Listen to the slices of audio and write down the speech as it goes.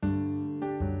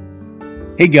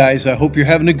Hey guys, I hope you're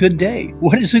having a good day.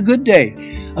 What is a good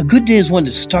day? A good day is one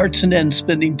that starts and ends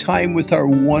spending time with our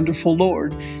wonderful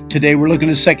Lord. Today we're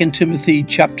looking at 2 Timothy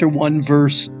chapter 1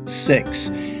 verse 6.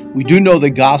 We do know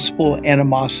that gospel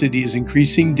animosity is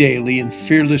increasing daily and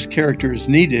fearless character is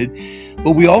needed,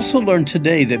 but we also learn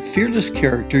today that fearless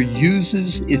character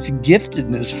uses its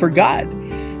giftedness for God.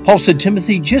 Paul said,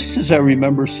 Timothy, just as I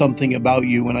remember something about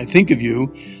you when I think of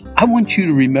you, I want you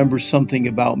to remember something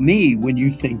about me when you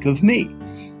think of me.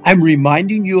 I'm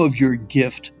reminding you of your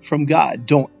gift from God.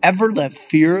 Don't ever let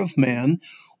fear of man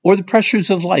or the pressures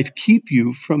of life keep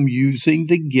you from using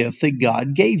the gift that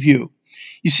God gave you.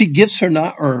 You see, gifts are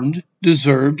not earned,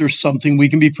 deserved, or something we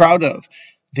can be proud of.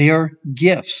 They are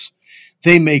gifts.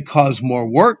 They may cause more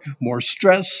work, more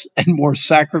stress, and more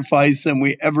sacrifice than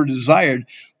we ever desired,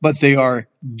 but they are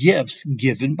gifts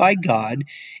given by God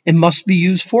and must be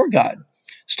used for God.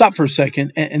 Stop for a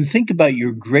second and think about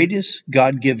your greatest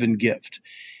God-given gift.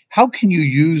 How can you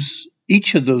use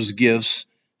each of those gifts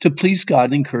to please God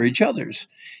and encourage others?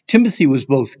 Timothy was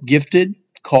both gifted,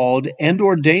 called, and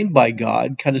ordained by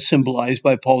God, kind of symbolized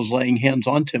by Paul's laying hands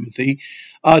on Timothy,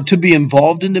 to be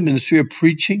involved in the ministry of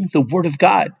preaching the Word of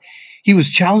God. He was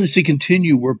challenged to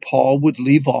continue where Paul would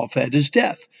leave off at his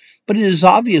death. But it is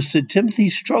obvious that Timothy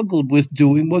struggled with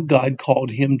doing what God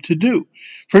called him to do.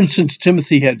 For instance,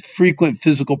 Timothy had frequent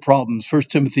physical problems, 1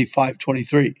 Timothy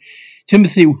 5:23.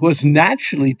 Timothy was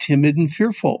naturally timid and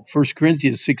fearful, 1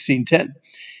 Corinthians 16:10.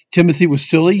 Timothy was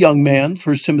still a young man,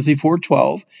 1 Timothy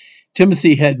 4:12.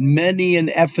 Timothy had many in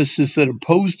Ephesus that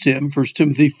opposed him, 1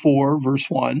 Timothy 4, verse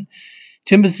 1.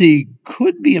 Timothy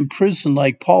could be imprisoned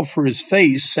like Paul for his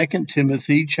faith, 2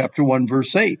 Timothy chapter 1,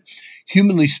 verse 8.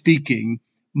 Humanly speaking,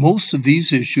 most of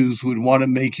these issues would want to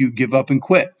make you give up and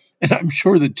quit. And I'm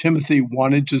sure that Timothy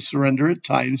wanted to surrender at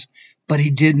times, but he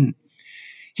didn't.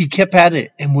 He kept at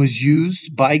it and was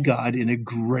used by God in a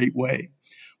great way.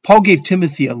 Paul gave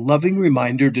Timothy a loving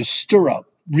reminder to stir up,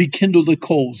 rekindle the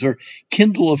coals, or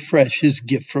kindle afresh his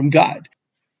gift from God.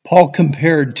 Paul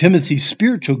compared Timothy's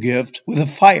spiritual gift with a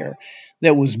fire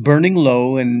that was burning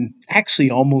low and actually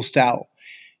almost out.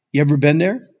 You ever been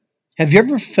there? Have you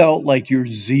ever felt like your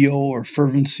zeal or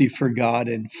fervency for God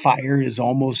and fire is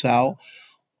almost out?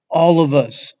 All of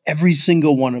us, every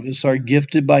single one of us, are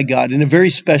gifted by God in a very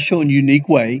special and unique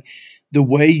way. The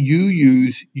way you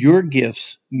use your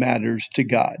gifts matters to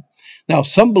God. Now,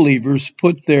 some believers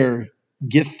put their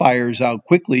gift fires out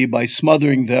quickly by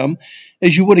smothering them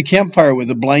as you would a campfire with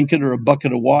a blanket or a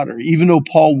bucket of water. Even though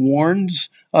Paul warns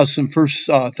us in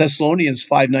 1 Thessalonians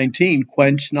 5:19,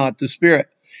 quench not the spirit.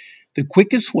 The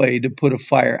quickest way to put a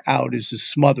fire out is to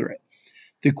smother it.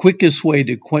 The quickest way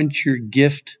to quench your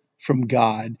gift from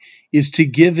God is to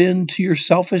give in to your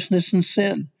selfishness and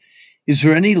sin. Is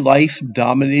there any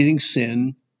life-dominating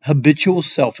sin, habitual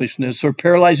selfishness, or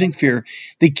paralyzing fear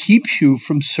that keeps you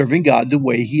from serving God the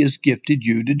way He has gifted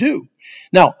you to do?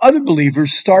 Now, other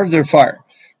believers starve their fire,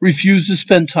 refuse to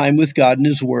spend time with God in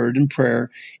His Word and prayer,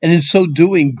 and in so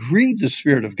doing grieve the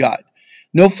Spirit of God.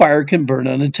 No fire can burn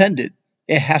unattended.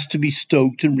 It has to be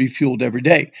stoked and refueled every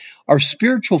day. Our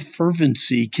spiritual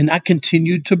fervency cannot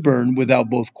continue to burn without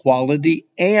both quality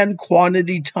and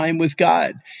quantity time with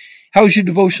God. How is your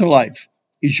devotional life?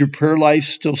 Is your prayer life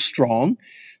still strong?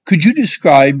 Could you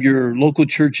describe your local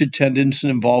church attendance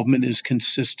and involvement as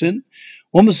consistent?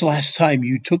 When was the last time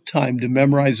you took time to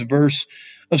memorize a verse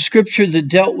of Scripture that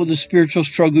dealt with the spiritual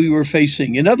struggle you were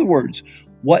facing? In other words,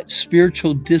 what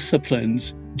spiritual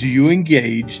disciplines do you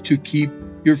engage to keep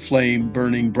your flame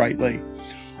burning brightly?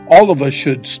 All of us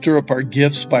should stir up our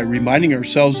gifts by reminding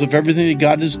ourselves of everything that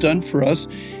God has done for us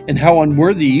and how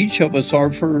unworthy each of us are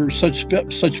for such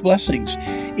blessings.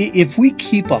 If we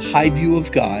keep a high view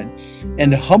of God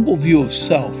and a humble view of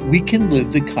self, we can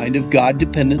live the kind of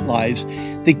God-dependent lives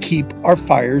that keep our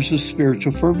fires of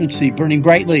spiritual fervency burning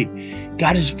brightly.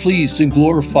 God is pleased and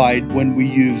glorified when we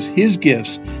use His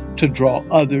gifts to draw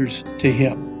others to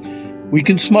Him. We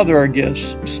can smother our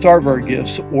gifts, starve our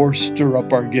gifts, or stir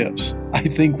up our gifts. I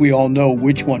think we all know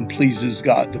which one pleases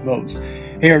God the most.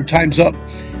 Hey, our time's up,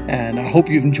 and I hope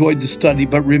you've enjoyed the study,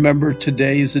 but remember,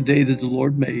 today is the day that the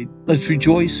Lord made. Let's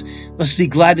rejoice, let's be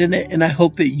glad in it, and I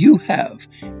hope that you have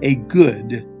a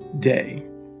good day.